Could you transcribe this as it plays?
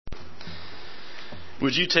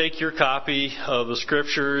Would you take your copy of the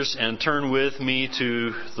Scriptures and turn with me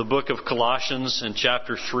to the book of Colossians in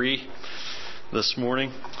chapter 3 this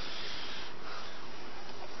morning?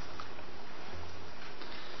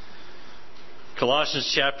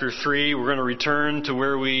 Colossians chapter 3, we're going to return to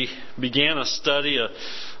where we began a study, a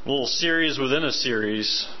little series within a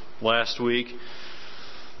series last week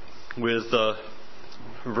with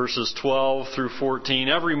verses 12 through 14.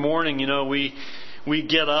 Every morning, we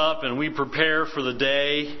get up and we prepare for the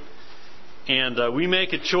day, and we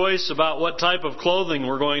make a choice about what type of clothing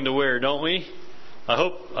we're going to wear, don't we? I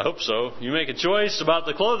hope so. You make a choice about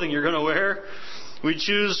the clothing you're going to wear. We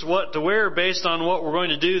choose what to wear based on what we're going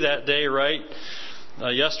to do that day, right?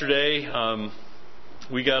 Yesterday,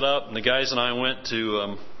 we got up and the guys and I went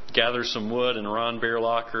to gather some wood, and Ron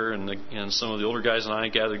Bearlocker and some of the older guys and I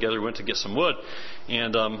gathered together, went to get some wood,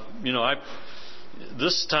 and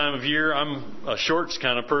this time of year, I'm a shorts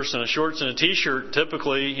kind of person. A shorts and a t-shirt,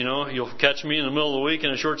 typically, you'll catch me in the middle of the week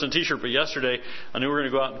in a shorts and t-shirt. But yesterday, I knew we were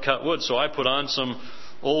going to go out and cut wood, so I put on some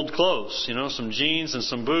old clothes, some jeans and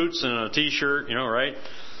some boots and a t-shirt, right?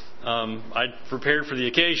 I prepared for the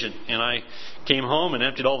occasion, and I came home and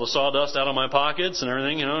emptied all the sawdust out of my pockets and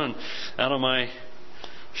everything, and out of my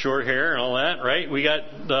short hair and all that, right? We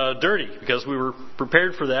got dirty because we were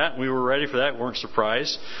prepared for that. We were ready for that. We weren't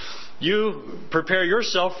surprised. You prepare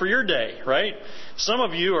yourself for your day, right? Some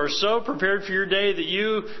of you are so prepared for your day that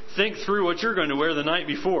you think through what you're going to wear the night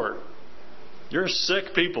before. You're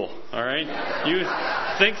sick people, all right? You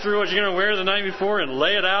think through what you're going to wear the night before and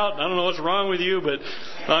lay it out. I don't know what's wrong with you, but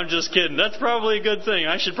I'm just kidding. That's probably a good thing.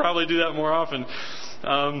 I should probably do that more often.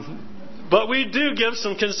 But we do give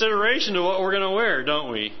some consideration to what we're going to wear,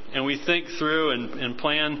 don't we? And we think through and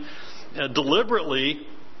plan deliberately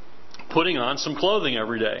putting on some clothing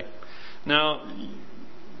every day. Now,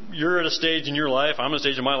 you're at a stage in your life, I'm at a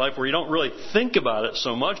stage in my life where you don't really think about it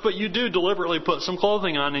so much, but you do deliberately put some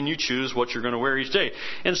clothing on and you choose what you're going to wear each day.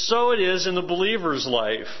 And so it is in the believer's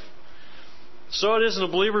life. So it is in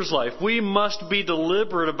the believer's life. We must be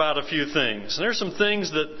deliberate about a few things. And there's some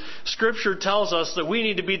things that Scripture tells us that we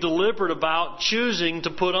need to be deliberate about choosing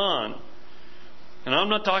to put on. And I'm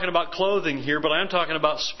not talking about clothing here, but I am talking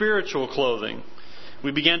about spiritual clothing.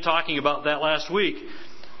 We began talking about that last week.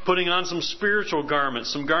 Putting on some spiritual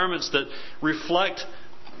garments, some garments that reflect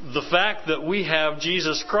the fact that we have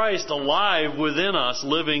Jesus Christ alive within us,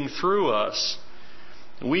 living through us.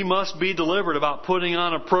 We must be deliberate about putting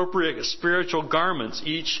on appropriate spiritual garments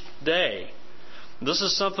each day. This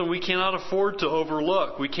is something we cannot afford to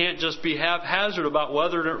overlook. We can't just be haphazard about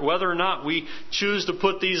whether or not we choose to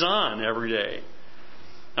put these on every day.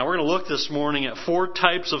 Now we're going to look this morning at 4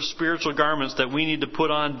 types of spiritual garments that we need to put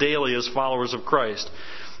on daily as followers of Christ.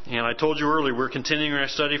 And I told you earlier, we're continuing our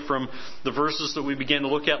study from the verses that we began to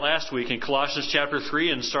look at last week in Colossians chapter 3,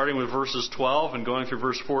 and starting with verses 12 and going through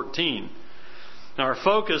verse 14. Now our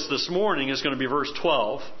focus this morning is going to be verse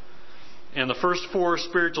 12, and the first 4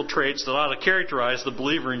 spiritual traits that ought to characterize the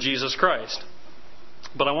believer in Jesus Christ.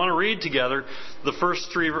 But I want to read together the first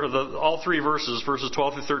 3, all 3 verses, verses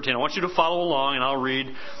 12 through 13. I want you to follow along, and I'll read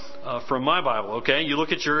from my Bible, okay? You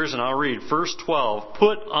look at yours, and I'll read. Verse 12,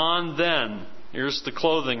 put on then. Here's the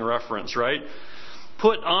clothing reference, right?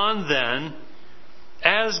 Put on then,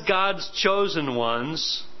 as God's chosen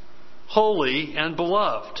ones, holy and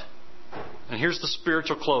beloved. And here's the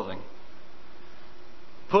spiritual clothing.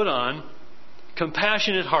 Put on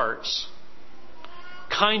compassionate hearts,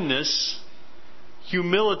 kindness,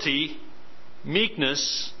 humility,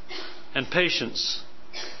 meekness, and patience,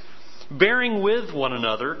 bearing with one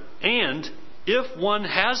another, and if one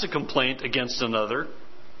has a complaint against another,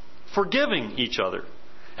 forgiving each other.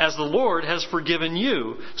 As the Lord has forgiven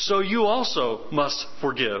you, so you also must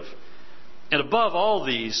forgive. And above all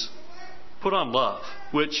these, put on love,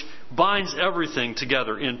 which binds everything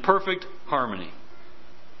together in perfect harmony.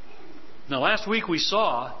 Now, last week we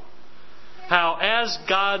saw how as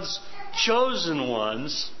God's chosen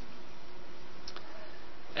ones,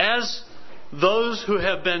 as those who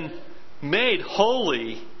have been made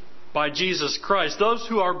holy by Jesus Christ, those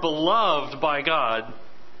who are beloved by God,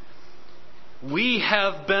 we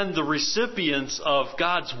have been the recipients of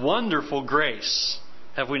God's wonderful grace.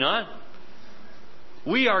 Have we not?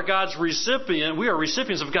 We are God's recipient. We are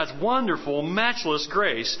recipients of God's wonderful, matchless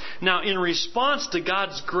grace. Now, in response to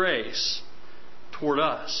God's grace toward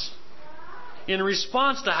us, in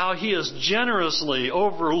response to how He has generously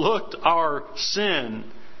overlooked our sin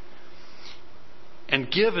and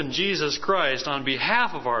given Jesus Christ on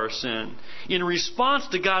behalf of our sin, in response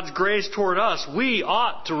to God's grace toward us, we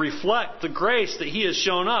ought to reflect the grace that He has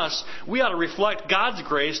shown us. We ought to reflect God's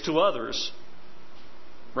grace to others.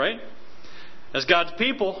 Right? As God's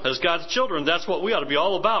people, as God's children, that's what we ought to be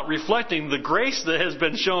all about, reflecting the grace that has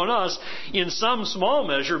been shown us in some small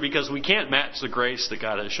measure, because we can't match the grace that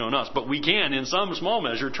God has shown us. But we can, in some small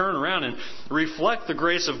measure, turn around and reflect the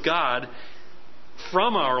grace of God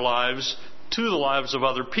from our lives to the lives of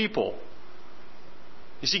other people.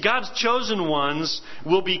 You see, God's chosen ones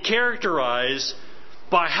will be characterized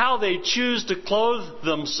by how they choose to clothe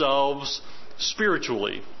themselves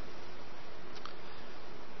spiritually.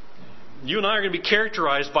 You and I are going to be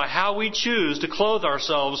characterized by how we choose to clothe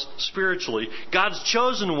ourselves spiritually. God's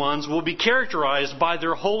chosen ones will be characterized by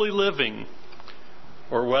their holy living,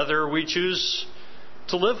 or whether we choose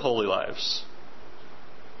to live holy lives.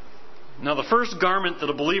 Now, the first garment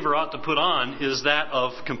that a believer ought to put on is that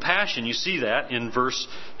of compassion. You see that in verse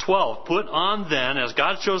 12. Put on then, as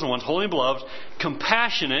God's chosen ones, holy and beloved,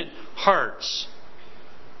 compassionate hearts.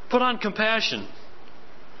 Put on compassion.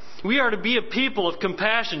 We are to be a people of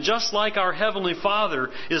compassion, just like our Heavenly Father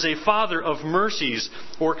is a Father of mercies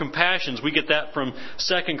or compassions. We get that from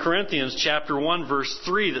 2 Corinthians chapter 1, verse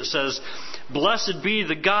 3, that says, Blessed be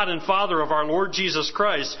the God and Father of our Lord Jesus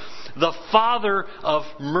Christ, the Father of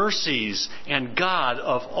mercies and God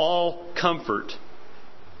of all comfort.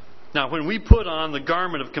 Now, when we put on the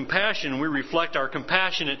garment of compassion, we reflect our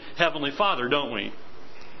compassionate Heavenly Father, don't we?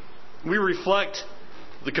 We reflect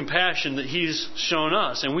the compassion that He's shown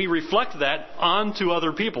us, and we reflect that onto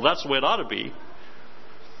other people. That's the way it ought to be.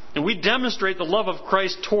 And we demonstrate the love of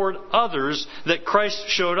Christ toward others that Christ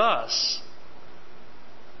showed us.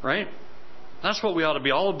 Right? That's what we ought to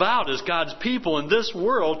be all about as God's people in this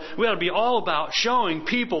world. We ought to be all about showing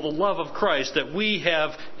people the love of Christ that we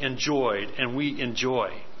have enjoyed and we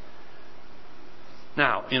enjoy.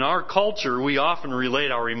 Now, in our culture, we often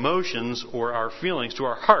relate our emotions or our feelings to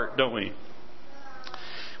our heart, don't we?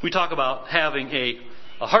 We talk about having a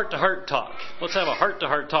heart-to-heart talk. Let's have a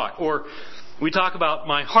heart-to-heart talk. Or we talk about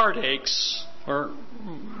my heart aches, or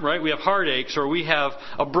right? We have heartaches, or we have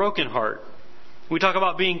a broken heart. We talk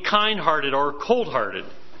about being kind-hearted or cold-hearted.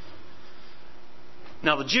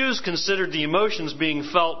 Now, the Jews considered the emotions being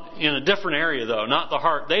felt in a different area, though, not the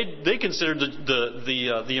heart. They considered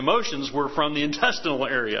the emotions were from the intestinal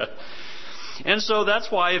area. And so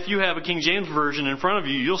that's why if you have a King James Version in front of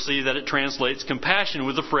you, you'll see that it translates compassion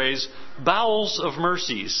with the phrase bowels of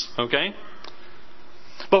mercies. Okay?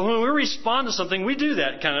 But when we respond to something, we do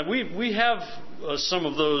that kind of. We have some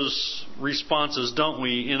of those responses, don't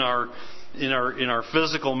we, in our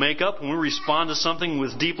physical makeup. When we respond to something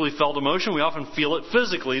with deeply felt emotion, we often feel it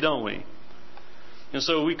physically, don't we? And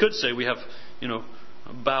so we could say we have,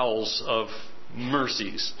 bowels of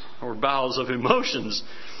mercies or bowels of emotions.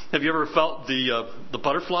 Have you ever felt the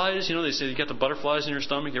butterflies? They say you got the butterflies in your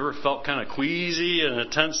stomach. You ever felt kind of queasy in a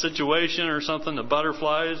tense situation or something? The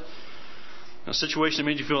butterflies, a situation that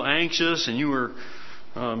made you feel anxious, and you were,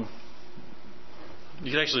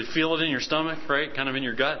 you could actually feel it in your stomach, right? Kind of in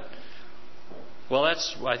your gut. Well,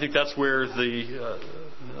 I think that's where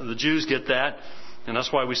the Jews get that. And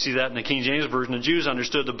that's why we see that in the King James Version. The Jews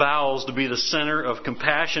understood the bowels to be the center of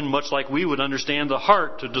compassion, much like we would understand the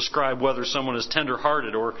heart to describe whether someone is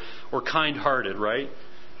tender-hearted or kind-hearted, right?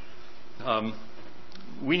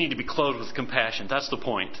 We need to be clothed with compassion. That's the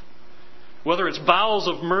point. Whether it's bowels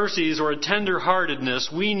of mercies or a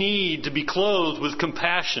tender-heartedness, we need to be clothed with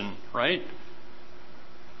compassion, right?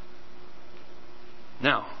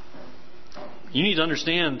 Now, you need to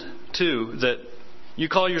understand, too, that you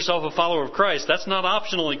call yourself a follower of Christ. That's not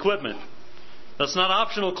optional equipment. That's not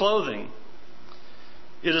optional clothing.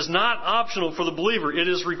 It is not optional for the believer. It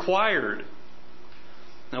is required.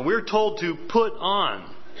 Now, we're told to put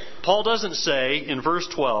on. Paul doesn't say in verse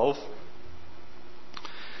 12,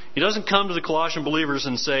 he doesn't come to the Colossian believers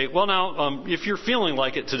and say, well, now, if you're feeling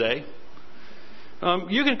like it today,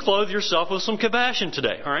 you can clothe yourself with some compassion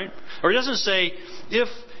today, all right? Or he doesn't say,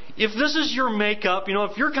 if this is your makeup,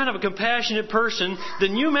 if you're kind of a compassionate person,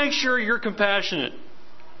 then you make sure you're compassionate.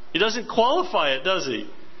 He doesn't qualify it, does he?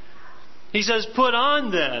 He says, put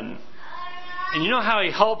on then. And you know how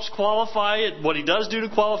he helps qualify it? What he does do to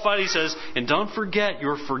qualify it, he says, and don't forget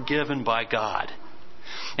you're forgiven by God.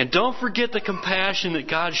 And don't forget the compassion that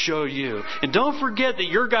God showed you. And don't forget that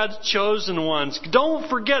you're God's chosen ones. Don't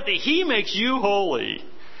forget that He makes you holy.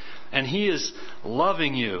 And He is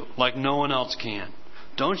loving you like no one else can.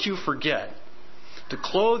 Don't you forget to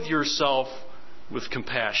clothe yourself with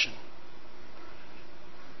compassion.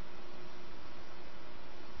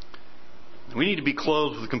 We need to be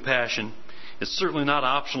clothed with compassion. It's certainly not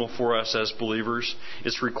optional for us as believers.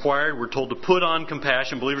 It's required. We're told to put on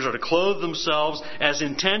compassion. Believers are to clothe themselves as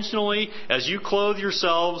intentionally as you clothe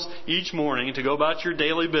yourselves each morning to go about your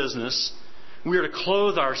daily business. We are to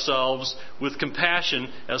clothe ourselves with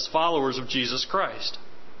compassion as followers of Jesus Christ.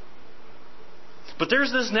 But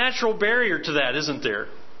there's this natural barrier to that, isn't there?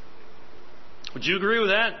 Would you agree with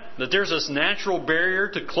that? That there's this natural barrier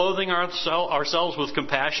to clothing ourselves with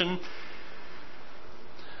compassion?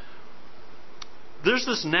 There's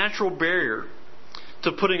this natural barrier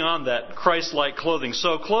to putting on that Christ-like clothing.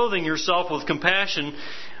 So clothing yourself with compassion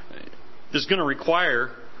is going to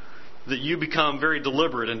require that you become very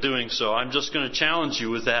deliberate in doing so. I'm just going to challenge you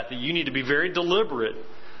with that you need to be very deliberate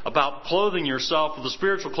about clothing yourself with the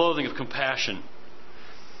spiritual clothing of compassion.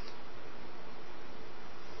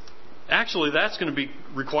 Actually, that's going to be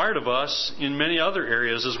required of us in many other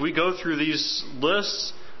areas as we go through these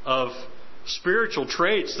lists of spiritual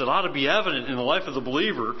traits that ought to be evident in the life of the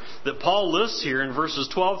believer that Paul lists here in verses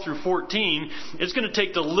 12 through 14. It's going to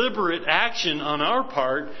take deliberate action on our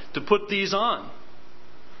part to put these on.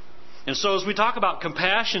 And so as we talk about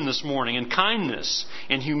compassion this morning, and kindness,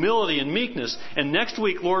 and humility, and meekness, and next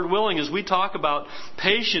week, Lord willing, as we talk about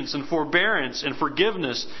patience and forbearance and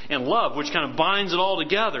forgiveness and love, which kind of binds it all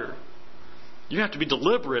together, you have to be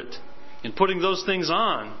deliberate in putting those things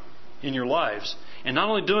on in your lives. And not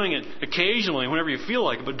only doing it occasionally, whenever you feel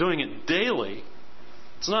like it, but doing it daily.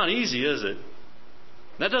 It's not easy, is it?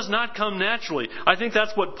 That does not come naturally. I think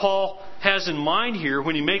that's what Paul has in mind here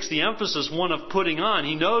when he makes the emphasis one of putting on.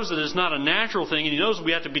 He knows that it's not a natural thing, and he knows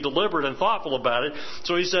we have to be deliberate and thoughtful about it.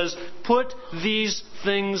 So he says, put these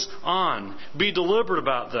things on. Be deliberate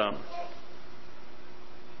about them.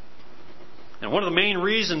 And one of the main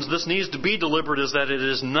reasons this needs to be deliberate is that it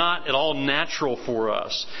is not at all natural for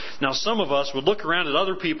us. Now, some of us would look around at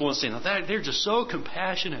other people and say, "Now, they're just so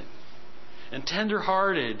compassionate and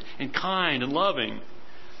tender-hearted and kind and loving."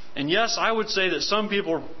 And yes, I would say that some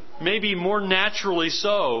people may be more naturally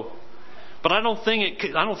so, but I don't think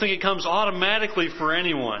it comes automatically for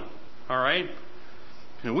anyone. All right?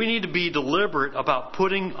 And we need to be deliberate about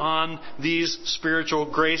putting on these spiritual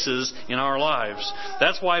graces in our lives.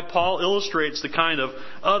 That's why Paul illustrates the kind of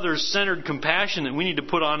others-centered compassion that we need to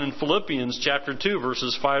put on in Philippians chapter 2,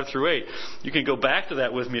 verses 5 through 8. You can go back to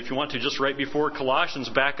that with me if you want to, just right before Colossians.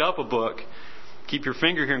 Back up a book. Keep your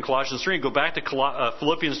finger here in Colossians 3 and go back to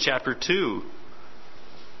Philippians chapter 2.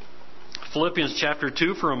 Philippians chapter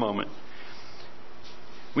 2 for a moment.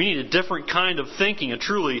 We need a different kind of thinking, a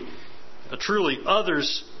truly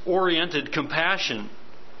others-oriented compassion.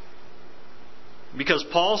 Because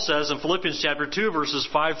Paul says in Philippians chapter 2, verses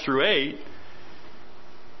 5 through 8,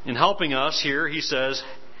 in helping us here, he says,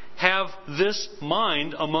 "Have this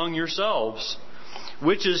mind among yourselves,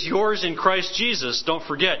 which is yours in Christ Jesus." Don't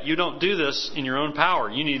forget, you don't do this in your own power.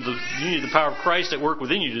 You need the power of Christ at work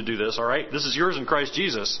within you to do this, all right? This is yours in Christ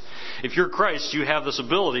Jesus. If you're Christ, you have this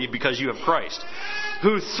ability because you have Christ.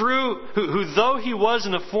 Who though he was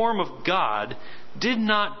in the form of God, did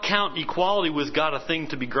not count equality with God a thing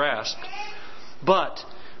to be grasped, but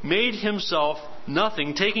made himself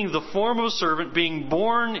nothing, taking the form of a servant, being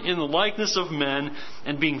born in the likeness of men,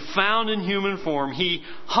 and being found in human form, he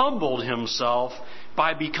humbled himself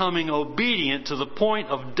by becoming obedient to the point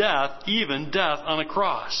of death, even death on a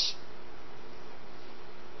cross.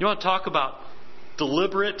 You want to talk about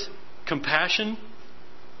deliberate compassion?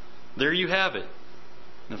 There you have it.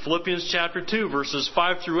 In Philippians chapter 2, verses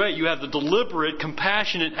 5 through 8, you have the deliberate,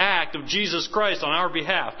 compassionate act of Jesus Christ on our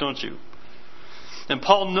behalf, don't you? And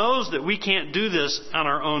Paul knows that we can't do this on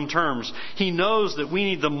our own terms. He knows that we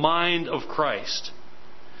need the mind of Christ.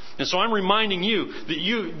 And so I'm reminding you that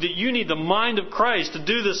you need the mind of Christ to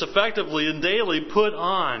do this effectively and daily. Put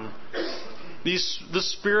on this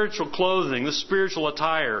spiritual clothing, this spiritual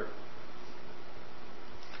attire.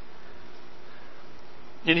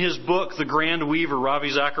 In his book, The Grand Weaver,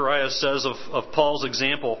 Ravi Zacharias says of Paul's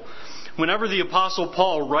example, whenever the Apostle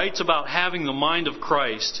Paul writes about having the mind of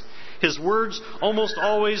Christ, his words almost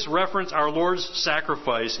always reference our Lord's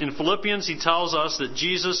sacrifice. In Philippians, he tells us that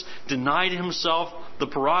Jesus denied himself the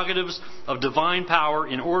prerogatives of divine power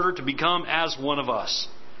in order to become as one of us.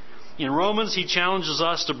 In Romans, he challenges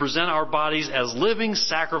us to present our bodies as living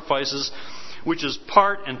sacrifices, which is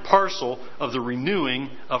part and parcel of the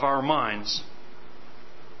renewing of our minds.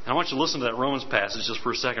 I want you to listen to that Romans passage just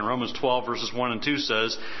for a second. Romans 12, verses 1 and 2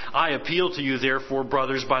 says, "I appeal to you, therefore,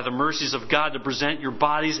 brothers, by the mercies of God, to present your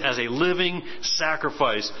bodies as a living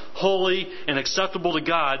sacrifice, holy and acceptable to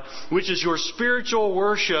God, which is your spiritual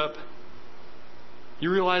worship." You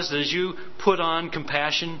realize that as you put on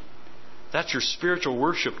compassion, that's your spiritual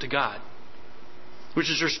worship to God. Which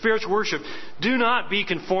is your spiritual worship. Do not be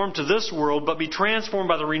conformed to this world, but be transformed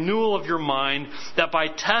by the renewal of your mind, that by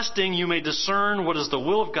testing you may discern what is the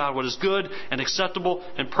will of God, what is good and acceptable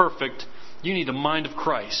and perfect. You need the mind of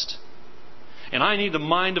Christ. and I need the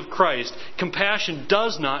mind of Christ. Compassion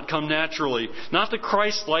does not come naturally. Not the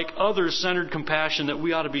Christ-like, others-centered compassion that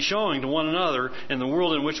we ought to be showing to one another in the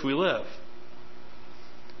world in which we live.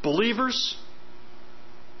 Believers,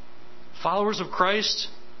 followers of Christ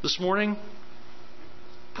this morning,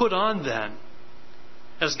 put on then,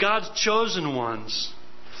 as God's chosen ones,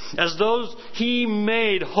 as those He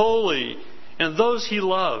made holy and those He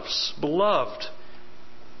loves, beloved,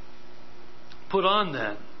 put on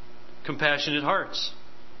then compassionate hearts.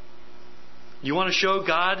 You want to show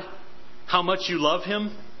God how much you love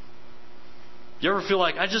Him? You ever feel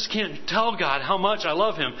like, I just can't tell God how much I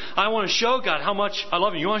love Him? I want to show God how much I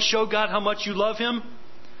love Him. You want to show God how much you love Him?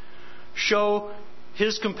 Show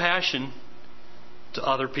His compassion to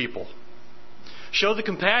other people. Show the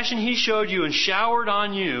compassion He showed you and showered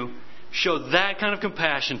on you. Show that kind of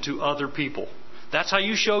compassion to other people. That's how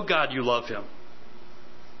you show God you love Him.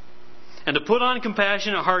 And to put on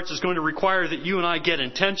compassionate hearts is going to require that you and I get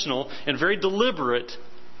intentional and very deliberate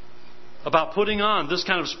about putting on this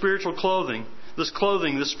kind of spiritual clothing. This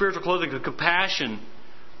spiritual clothing of compassion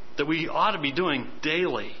that we ought to be doing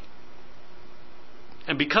daily.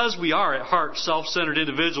 And because we are at heart self-centered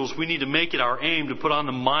individuals, we need to make it our aim to put on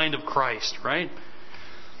the mind of Christ, right?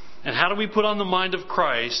 And how do we put on the mind of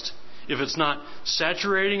Christ if it's not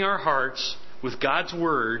saturating our hearts with God's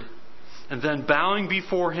Word and then bowing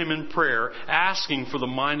before Him in prayer, asking for the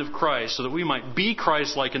mind of Christ so that we might be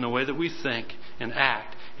Christ-like in the way that we think and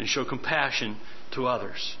act and show compassion to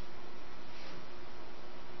others?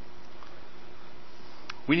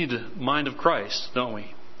 We need the mind of Christ, don't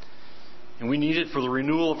we? And we need it for the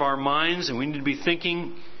renewal of our minds, and we need to be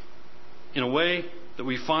thinking in a way that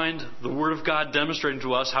we find the Word of God demonstrating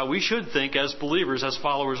to us how we should think as believers, as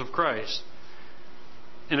followers of Christ.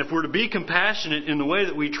 And if we're to be compassionate in the way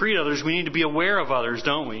that we treat others, we need to be aware of others,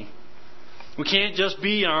 don't we? We can't just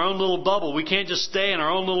be in our own little bubble. We can't just stay in our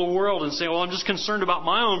own little world and say, well, I'm just concerned about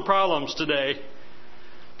my own problems today.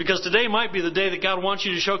 Because today might be the day that God wants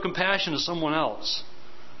you to show compassion to someone else.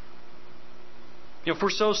 If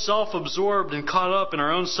we're so self-absorbed and caught up in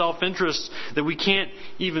our own self-interest that we can't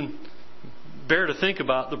even bear to think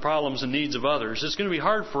about the problems and needs of others, it's going to be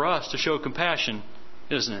hard for us to show compassion,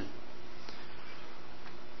 isn't it?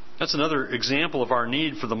 That's another example of our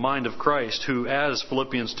need for the mind of Christ, who, as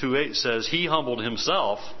Philippians 2:8 says, He humbled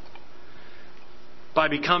Himself by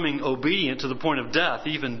becoming obedient to the point of death,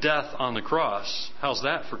 even death on the cross. How's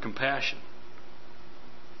that for compassion?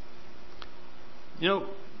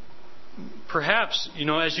 Perhaps,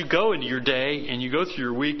 as you go into your day and you go through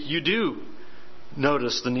your week, you do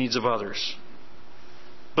notice the needs of others.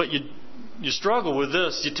 But you struggle with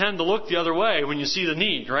this. You tend to look the other way when you see the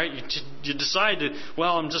need, right? You decide to,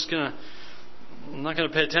 I'm not going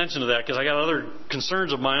to pay attention to that because I got other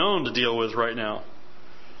concerns of my own to deal with right now.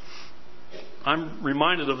 I'm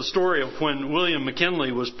reminded of the story of when William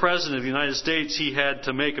McKinley was President of the United States. He had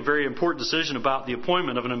to make a very important decision about the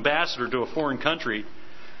appointment of an ambassador to a foreign country.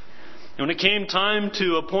 And when it came time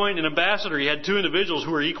to appoint an ambassador, he had two individuals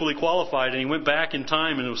who were equally qualified, and he went back in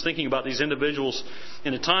time and was thinking about these individuals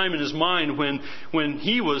in a time in his mind when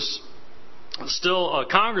he was still a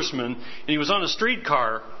congressman, and he was on a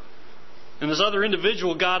streetcar, and this other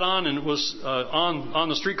individual got on and was on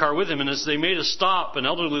the streetcar with him, and as they made a stop, an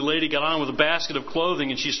elderly lady got on with a basket of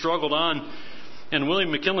clothing, and she struggled on, and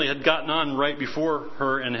William McKinley had gotten on right before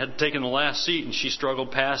her and had taken the last seat, and she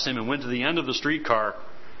struggled past him and went to the end of the streetcar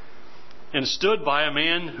and stood by a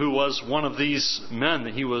man who was one of these men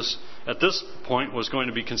that he was, at this point, was going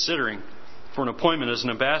to be considering for an appointment as an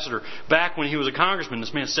ambassador. Back when he was a congressman,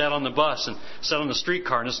 this man sat on the bus and sat on the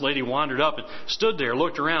streetcar, and this lady wandered up and stood there,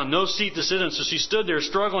 looked around, no seat to sit in, so she stood there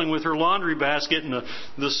struggling with her laundry basket in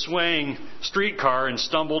the swaying streetcar and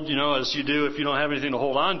stumbled, as you do if you don't have anything to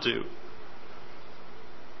hold on to.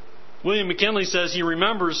 William McKinley says he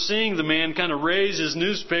remembers seeing the man kind of raise his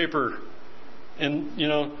newspaper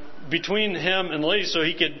and, between him and the lady so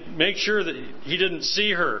he could make sure that he didn't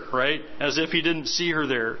see her, right? As if he didn't see her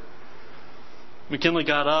there. McKinley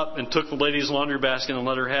got up and took the lady's laundry basket and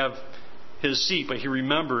let her have his seat, but he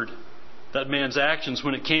remembered that man's actions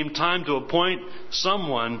when it came time to appoint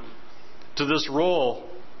someone to this role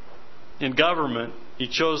in government. He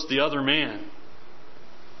chose the other man.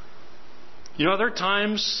 Are there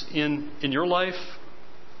times in your life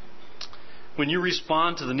when you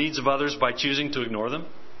respond to the needs of others by choosing to ignore them?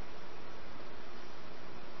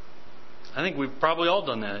 I think we've probably all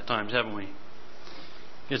done that at times, haven't we?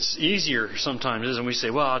 It's easier sometimes, isn't it? We say,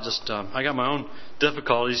 I got my own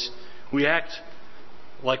difficulties. We act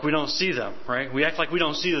like we don't see them, right? We act like we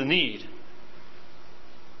don't see the need.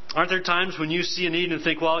 Aren't there times when you see a need and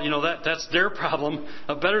think, well, that's their problem,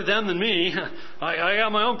 better them than me. I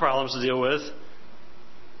got my own problems to deal with.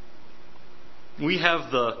 We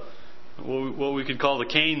have what we could call the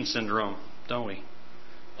Cain syndrome, don't we?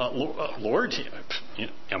 Lord,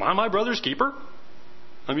 am I my brother's keeper?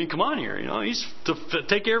 I mean, come on here. He's to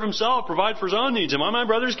take care of himself, provide for his own needs. Am I my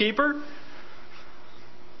brother's keeper?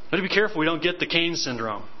 But to be careful we don't get the Cain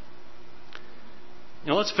syndrome.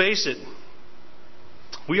 Let's face it.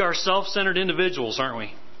 We are self-centered individuals, aren't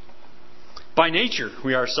we? By nature,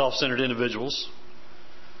 we are self-centered individuals.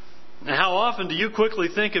 And how often do you quickly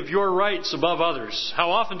think of your rights above others?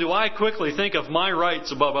 How often do I quickly think of my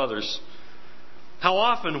rights above others? How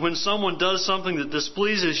often, when someone does something that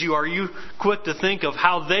displeases you, are you quick to think of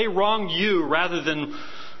how they wronged you rather than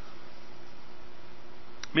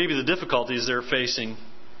maybe the difficulties they're facing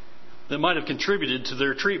that might have contributed to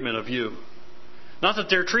their treatment of you? Not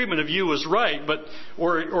that their treatment of you was right,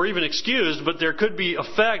 or even excused, but there could be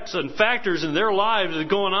effects and factors in their lives that are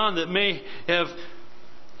going on that may have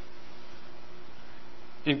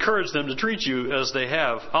encouraged them to treat you as they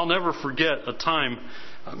have. I'll never forget a time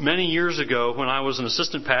many years ago when I was an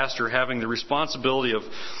assistant pastor having the responsibility of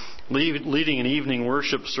leading an evening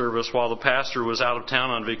worship service while the pastor was out of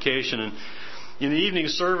town on vacation. And in the evening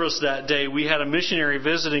service that day, we had a missionary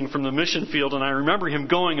visiting from the mission field, and I remember him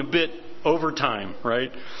going a bit overtime,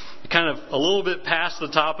 right? Kind of a little bit past the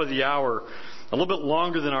top of the hour, a little bit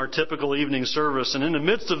longer than our typical evening service. And in the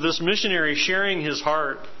midst of this missionary sharing his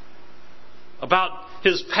heart about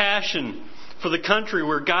his passion for the country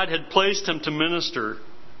where God had placed him to minister,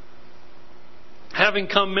 having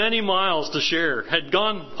come many miles to share, had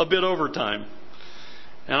gone a bit overtime.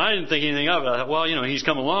 And I didn't think anything of it. I thought, well, he's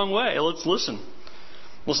come a long way. Let's listen.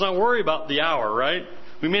 Let's not worry about the hour, right?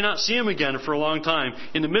 We may not see him again for a long time.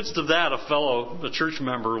 In the midst of that, a church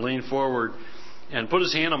member, leaned forward and put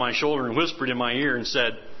his hand on my shoulder and whispered in my ear and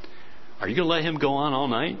said, "Are you going to let him go on all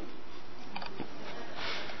night?"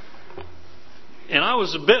 And I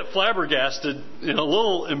was a bit flabbergasted and a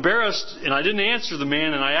little embarrassed, and I didn't answer the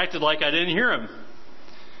man, and I acted like I didn't hear him.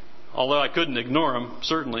 Although I couldn't ignore him,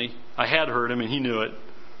 certainly. I had heard him, and he knew it.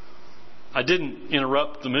 I didn't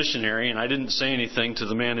interrupt the missionary, and I didn't say anything to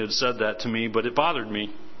the man who had said that to me, but it bothered me.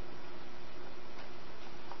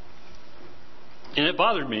 And it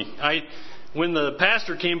bothered me. When the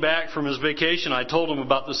pastor came back from his vacation, I told him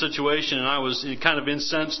about the situation, and I was kind of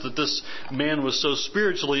incensed that this man was so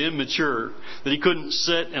spiritually immature that he couldn't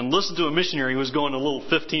sit and listen to a missionary who was going a little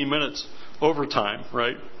 15 minutes overtime,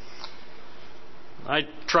 right? I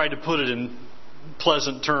tried to put it in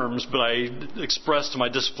pleasant terms, but I expressed my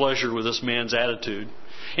displeasure with this man's attitude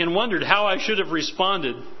and wondered how I should have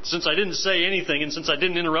responded. Since I didn't say anything and since I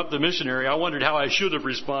didn't interrupt the missionary, I wondered how I should have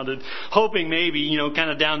responded, hoping maybe, kind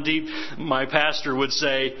of down deep, my pastor would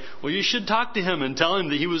say, "Well, you should talk to him and tell him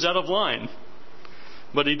that he was out of line."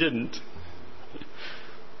 But he didn't.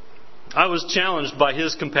 I was challenged by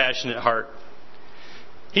his compassionate heart.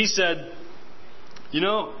 He said,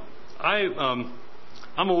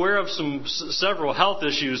 I'm aware of several health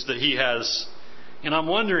issues that he has, and I'm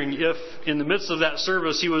wondering if in the midst of that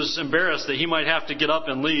service he was embarrassed that he might have to get up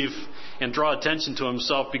and leave and draw attention to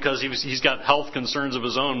himself because he's got health concerns of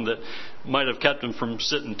his own that might have kept him from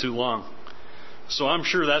sitting too long. So I'm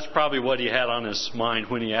sure that's probably what he had on his mind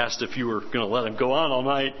when he asked if you were going to let him go on all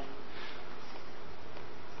night.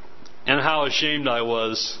 And how ashamed I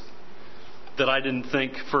was that I didn't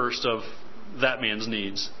think first of that man's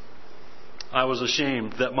needs. I was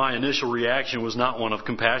ashamed that my initial reaction was not one of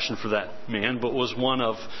compassion for that man, but was one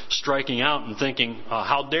of striking out and thinking,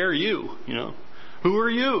 how dare you? Who are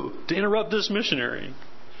you to interrupt this missionary?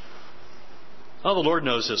 Oh, the Lord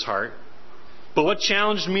knows his heart. But what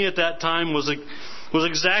challenged me at that time was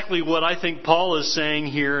exactly what I think Paul is saying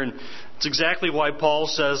here, and it's exactly why Paul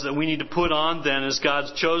says that we need to put on then as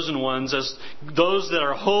God's chosen ones, as those that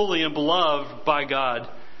are holy and beloved by God.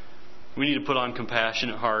 We need to put on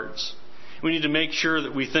compassionate hearts. We need to make sure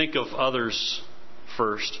that we think of others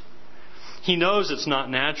first. He knows it's not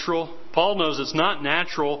natural. Paul knows it's not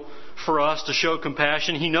natural for us to show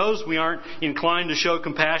compassion. He knows we aren't inclined to show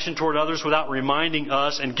compassion toward others without reminding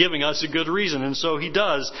us and giving us a good reason. And so he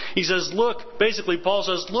does. He says, look, basically Paul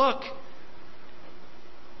says, look,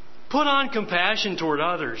 put on compassion toward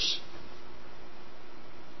others.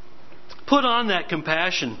 Put on that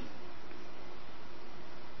compassion.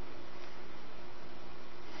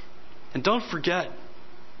 And don't forget,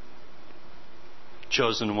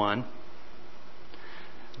 chosen one,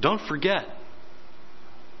 don't forget,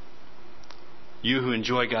 you who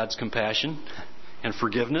enjoy God's compassion and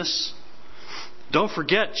forgiveness, don't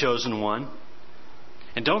forget, chosen one,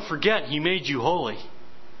 and don't forget He made you holy.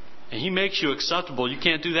 And He makes you acceptable. You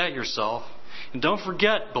can't do that yourself. And don't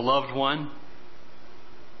forget, beloved one,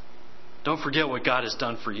 don't forget what God has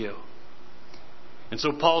done for you. And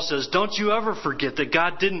so Paul says, don't you ever forget that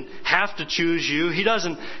God didn't have to choose you. He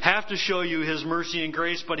doesn't have to show you His mercy and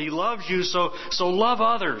grace, but He loves you, so love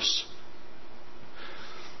others.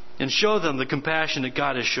 And show them the compassion that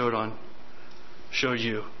God has showed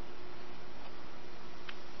you.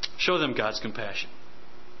 Show them God's compassion.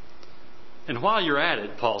 And while you're at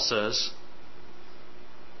it, Paul says,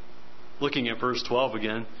 looking at verse 12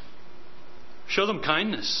 again, show them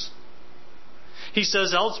kindness. He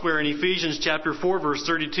says elsewhere in Ephesians chapter 4, verse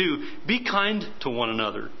 32, be kind to one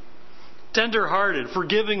another, tender-hearted,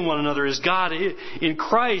 forgiving one another as God in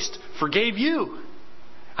Christ forgave you.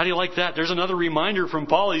 How do you like that? There's another reminder from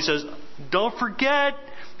Paul. He says, don't forget,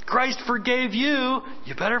 Christ forgave you.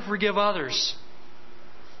 You better forgive others.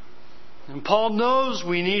 And Paul knows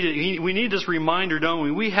we need it. We need this reminder, don't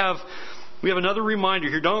we? We have another reminder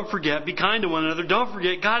here. Don't forget. Be kind to one another. Don't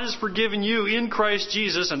forget. God has forgiven you in Christ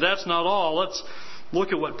Jesus. And that's not all. Let's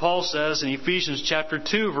look at what Paul says in Ephesians chapter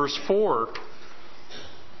 2, verse 4.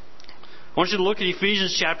 I want you to look at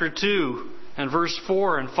Ephesians chapter 2 and verse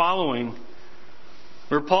 4 and following,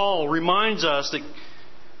 where Paul reminds us that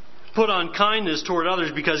put on kindness toward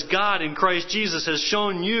others because God in Christ Jesus has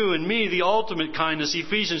shown you and me the ultimate kindness.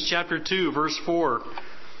 Ephesians chapter 2, verse 4.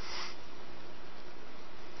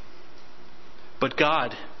 But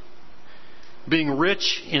God, being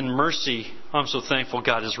rich in mercy, I'm so thankful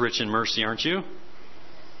God is rich in mercy, aren't you?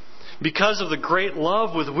 Because of the great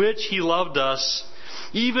love with which He loved us,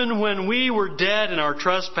 even when we were dead in our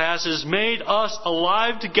trespasses, made us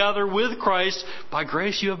alive together with Christ. By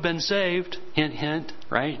grace you have been saved. Hint, hint,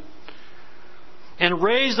 right? And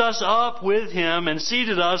raised us up with Him and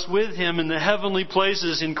seated us with Him in the heavenly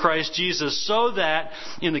places in Christ Jesus, so that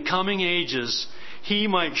in the coming ages He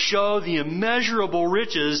might show the immeasurable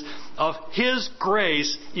riches of His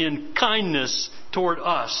grace in kindness toward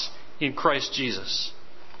us in Christ Jesus.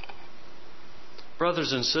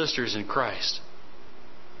 Brothers and sisters in Christ,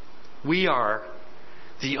 we are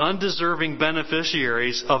the undeserving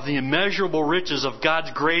beneficiaries of the immeasurable riches of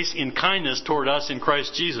God's grace in kindness toward us in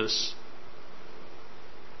Christ Jesus.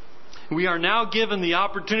 We are now given the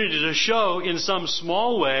opportunity to show in some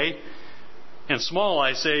small way, and small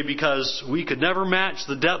I say because we could never match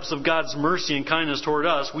the depths of God's mercy and kindness toward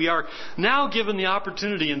us. We are now given the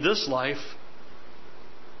opportunity in this life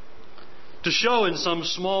to show in some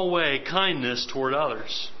small way kindness toward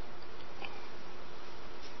others.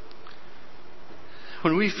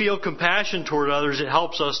 When we feel compassion toward others, it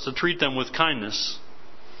helps us to treat them with kindness.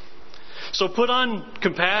 So put on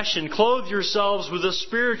compassion, clothe yourselves with a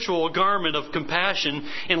spiritual garment of compassion,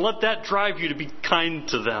 and let that drive you to be kind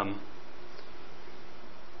to them.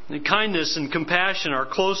 And kindness and compassion are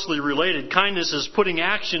closely related. Kindness is putting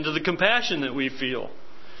action to the compassion that we feel.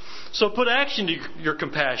 So put action to your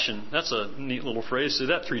compassion. That's a neat little phrase. Say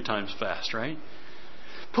that 3 times fast, right?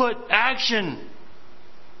 Put action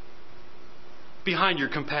behind your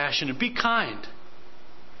compassion and be kind.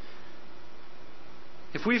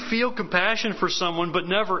 If we feel compassion for someone but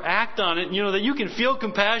never act on it, you know that you can feel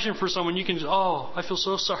compassion for someone. You can, I feel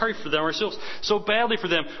so sorry for them, or I feel so badly for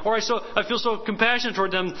them, or I feel so compassionate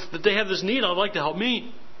toward them that they have this need. I'd like to help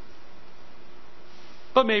me.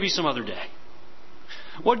 But maybe some other day.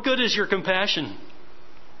 What good is your compassion?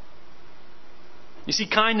 You see,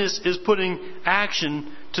 kindness is putting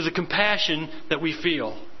action to the compassion that we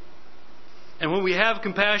feel. And when we have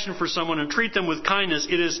compassion for someone and treat them with kindness,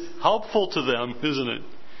 it is helpful to them, isn't it?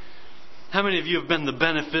 How many of you have been the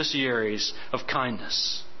beneficiaries of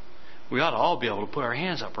kindness? We ought to all be able to put our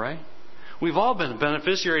hands up, right? We've all been the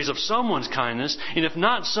beneficiaries of someone's kindness, and if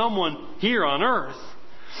not someone here on earth,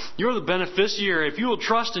 you're the beneficiary. If you will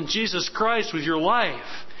trust in Jesus Christ with your life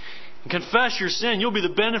and confess your sin, you'll be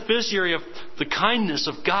the beneficiary of the kindness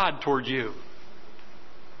of God toward you.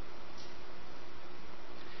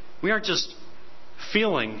 We aren't just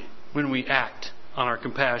feeling when we act on our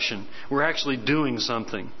compassion. We're actually doing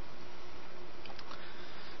something.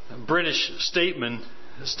 A British statesman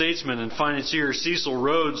and financier Cecil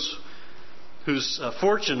Rhodes, whose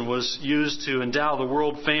fortune was used to endow the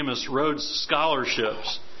world-famous Rhodes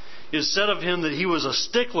Scholarships, it is said of him that he was a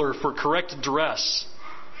stickler for correct dress.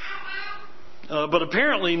 But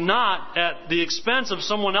apparently not at the expense of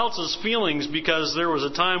someone else's feelings, because there was a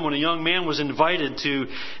time when a young man was invited to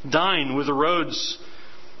dine with the Rhodes.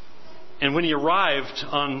 And when he arrived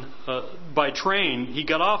by train, he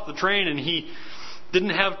got off the train and he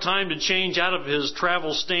didn't have time to change out of his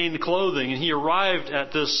travel-stained clothing. And he arrived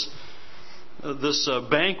at this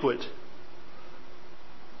banquet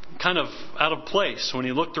kind of out of place when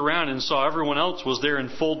he looked around and saw everyone else was there in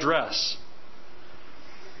full dress.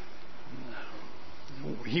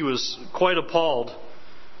 He was quite appalled.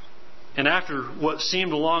 And after what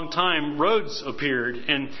seemed a long time, Rhodes appeared.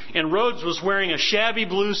 And Rhodes was wearing a shabby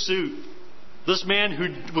blue suit. This man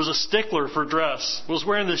who was a stickler for dress was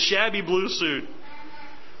wearing this shabby blue suit.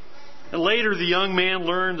 And later the young man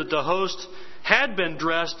learned that the host had been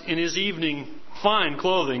dressed in his evening fine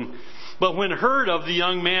clothing, but when heard of the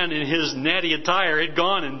young man in his natty attire, had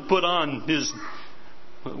gone and put on his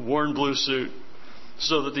worn blue suit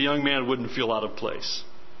so that the young man wouldn't feel out of place.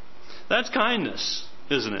 That's kindness,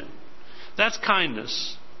 isn't it? That's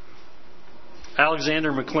kindness.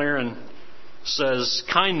 Alexander McLaren says,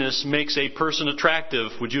 kindness makes a person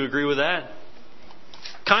attractive. Would you agree with that?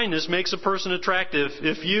 Kindness makes a person attractive.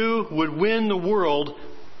 If you would win the world,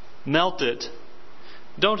 melt it.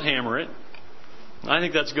 Don't hammer it. I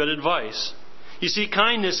think that's good advice. You see,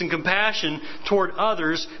 kindness and compassion toward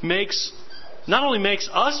others not only makes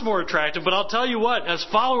us more attractive, but I'll tell you what, as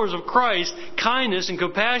followers of Christ, kindness and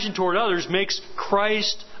compassion toward others makes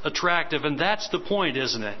Christ attractive. And that's the point,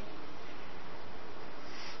 isn't it?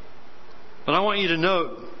 But I want you to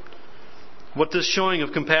note what this showing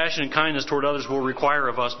of compassion and kindness toward others will require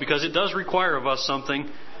of us, because it does require of us something.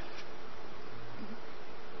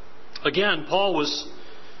 Again, Paul was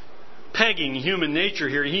pegging human nature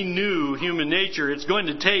here. He knew human nature. It's going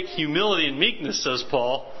to take humility and meekness, says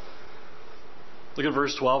Paul. Look at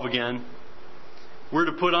verse 12 again. We're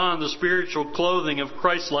to put on the spiritual clothing of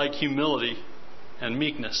Christ-like humility and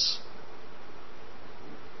meekness.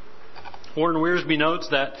 Warren Wiersbe notes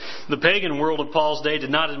that the pagan world of Paul's day did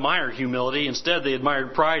not admire humility. Instead, they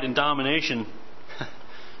admired pride and domination.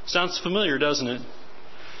 Sounds familiar, doesn't it?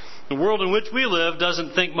 The world in which we live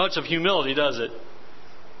doesn't think much of humility, does it?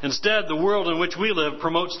 Instead, the world in which we live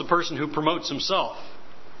promotes the person who promotes himself.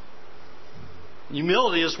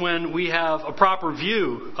 Humility is when we have a proper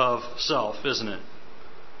view of self, isn't it?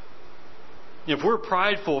 If we're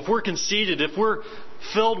prideful, if we're conceited, if we're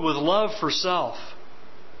filled with love for self,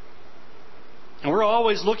 and we're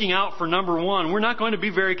always looking out for number one, we're not going to be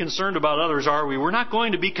very concerned about others, are we? We're not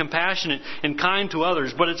going to be compassionate and kind to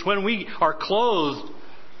others. But it's when we are clothed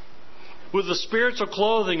with the spiritual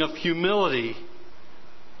clothing of humility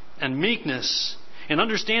and meekness, and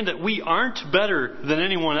understand that we aren't better than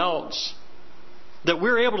anyone else, that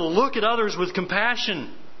we're able to look at others with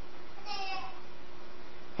compassion.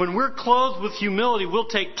 When we're clothed with humility, we'll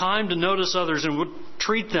take time to notice others and we'll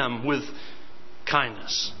treat them with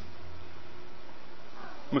kindness.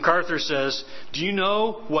 MacArthur says, do you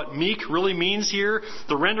know what meek really means here?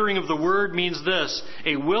 The rendering of the word means this: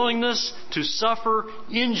 a willingness to suffer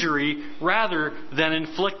injury rather than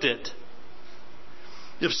inflict it.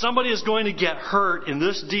 If somebody is going to get hurt in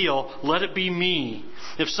this deal, let it be me.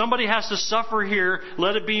 If somebody has to suffer here,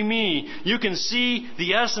 let it be me. You can see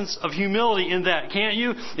the essence of humility in that, can't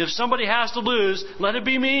you? If somebody has to lose, let it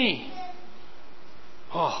be me.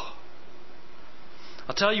 Oh,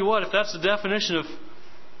 I'll tell you what, if that's the definition of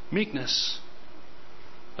meekness,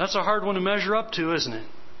 that's a hard one to measure up to, isn't it?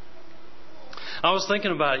 I was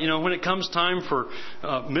thinking about it, when it comes time for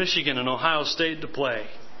Michigan and Ohio State to play.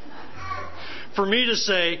 For me to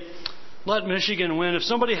say, let Michigan win. If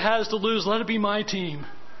somebody has to lose, let it be my team.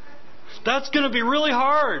 That's going to be really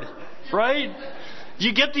hard, right?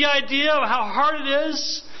 You get the idea of how hard it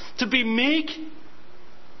is to be meek?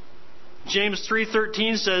 James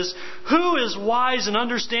 3:13 says, who is wise and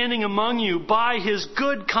understanding among you? By his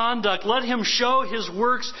good conduct, let him show his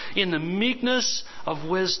works in the meekness of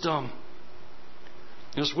wisdom.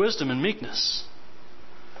 There's wisdom and meekness.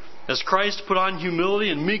 As Christ put on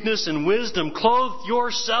humility and meekness and wisdom, clothe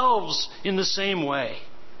yourselves in the same way.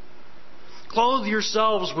 Clothe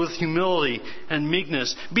yourselves with humility and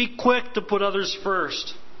meekness. Be quick to put others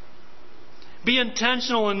first. Be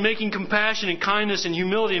intentional in making compassion and kindness and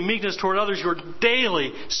humility and meekness toward others your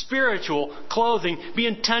daily spiritual clothing. Be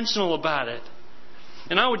intentional about it.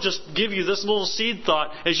 And I would just give you this little seed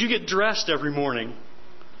thought as you get dressed every morning.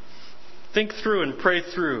 Think through and pray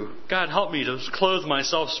through. God, help me to clothe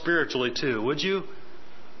myself spiritually too, would you?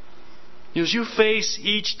 As you face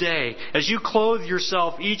each day, as you clothe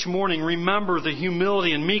yourself each morning, remember the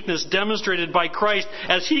humility and meekness demonstrated by Christ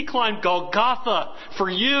as He climbed Golgotha for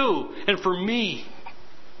you and for me.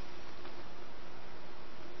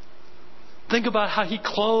 Think about how He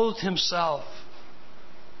clothed Himself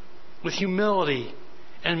with humility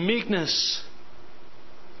and meekness,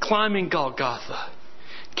 climbing Golgotha,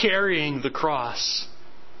 carrying the cross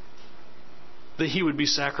that He would be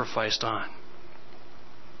sacrificed on.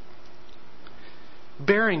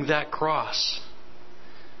 Bearing that cross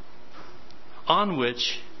on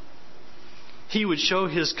which he would show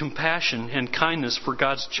his compassion and kindness for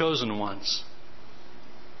God's chosen ones,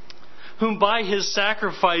 whom by his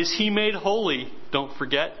sacrifice he made holy, don't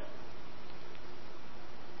forget,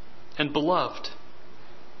 and beloved.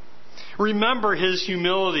 Remember his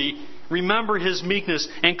humility, remember his meekness,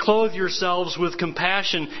 and clothe yourselves with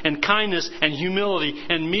compassion and kindness and humility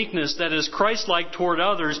and meekness that is Christ-like toward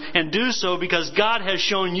others, and do so because God has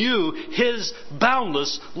shown you his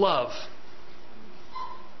boundless love.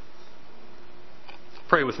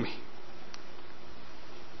 Pray with me.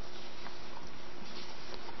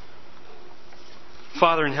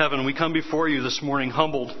 Father in heaven, we come before you this morning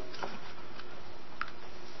humbled.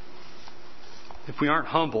 If we aren't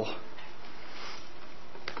humble,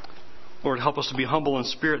 Lord, help us to be humble in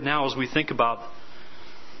spirit now as we think about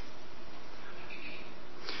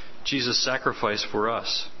Jesus' sacrifice for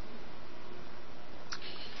us.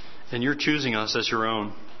 And you're choosing us as your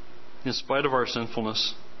own, in spite of our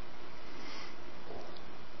sinfulness.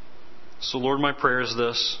 So, Lord, my prayer is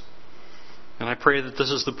this, and I pray that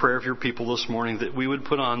this is the prayer of your people this morning, that we would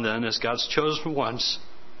put on then, as God's chosen ones,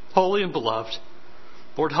 holy and beloved.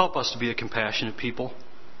 Lord, help us to be a compassionate people.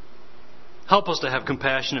 Help us to have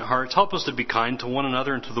compassionate hearts. Help us to be kind to one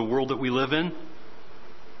another and to the world that we live in.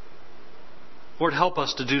 Lord, help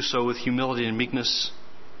us to do so with humility and meekness.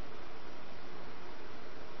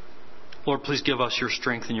 Lord, please give us your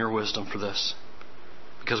strength and your wisdom for this,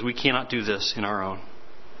 because we cannot do this in our own.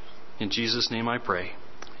 In Jesus' name I pray.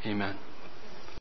 Amen.